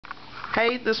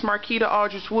Hey, this is Marquita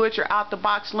Aldridge Wood, your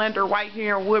out-the-box lender right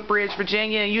here in Woodbridge,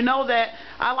 Virginia. And you know that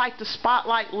I like to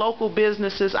spotlight local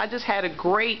businesses. I just had a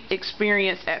great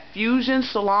experience at Fusion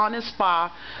Salon and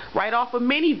Spa right off of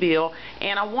Minnieville.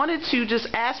 And I wanted to just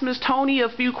ask Ms. Tony a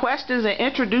few questions and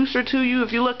introduce her to you.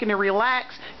 If you're looking to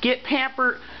relax, get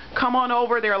pampered, come on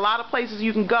over. There are a lot of places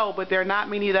you can go, but there are not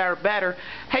many that are better.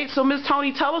 Hey, so Ms.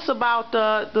 Tony, tell us about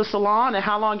the salon and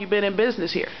how long you've been in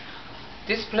business here.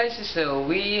 This place is,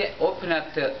 we opened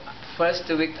up the first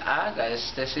week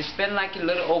August. It's been like a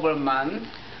little over a month,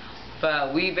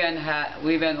 but we've been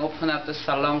open up the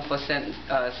salon for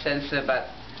since about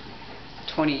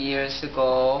 20 years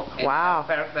ago in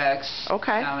Fairfax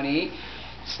County.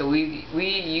 So we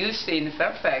used in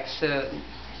Fairfax.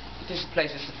 This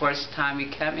place is the first time we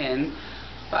came in,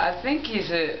 but I think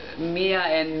it's Mia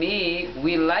and me.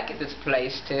 We like this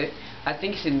place too. I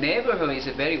think the neighborhood is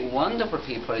a very wonderful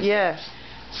people. Yes.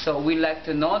 So we like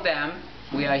to know them.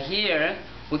 We are here.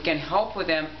 We can help with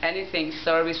them anything,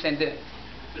 service, and the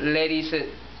ladies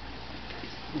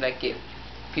like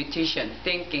beautician,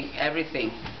 thinking,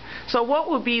 everything. So what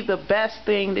would be the best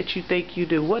thing that you think you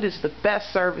do? What is the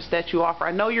best service that you offer?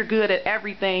 I know you're good at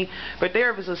everything, but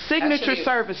there is a signature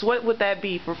service. What would that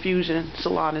be for Fusion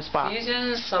Salon and Spa?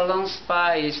 Fusion Salon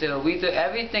Spa is we do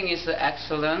everything is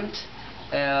excellent.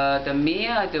 The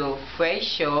Mia, the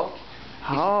facial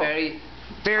is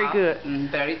very top, good.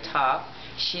 Very top.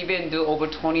 She been do over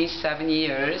 27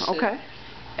 years. Okay.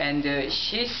 And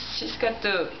she's got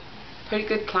the pretty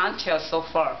good clientele so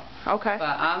far. Okay.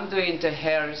 But I'm doing the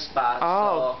hair spa,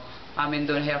 so I've been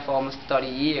doing hair for almost 30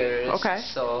 years. Okay.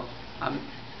 So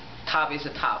top is the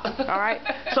top. All right.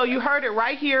 So you heard it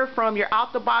right here from your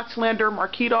out-the-box lender,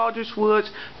 Marquita Aldridge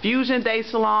Woods, Fusion Day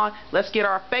Salon. Let's get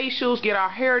our facials, get our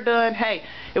hair done. Hey,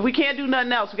 if we can't do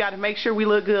nothing else, we got to make sure we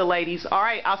look good, ladies. All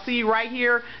right. I'll see you right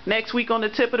here next week on the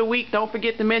tip of the week. Don't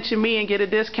forget to mention me and get a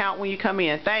discount when you come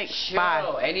in. Thanks. Sure.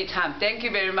 Bye. Anytime. Thank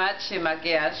you very much, my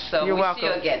guest. So You're welcome. See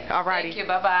you again. All righty. Thank you.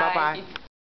 Bye-bye. Bye-bye.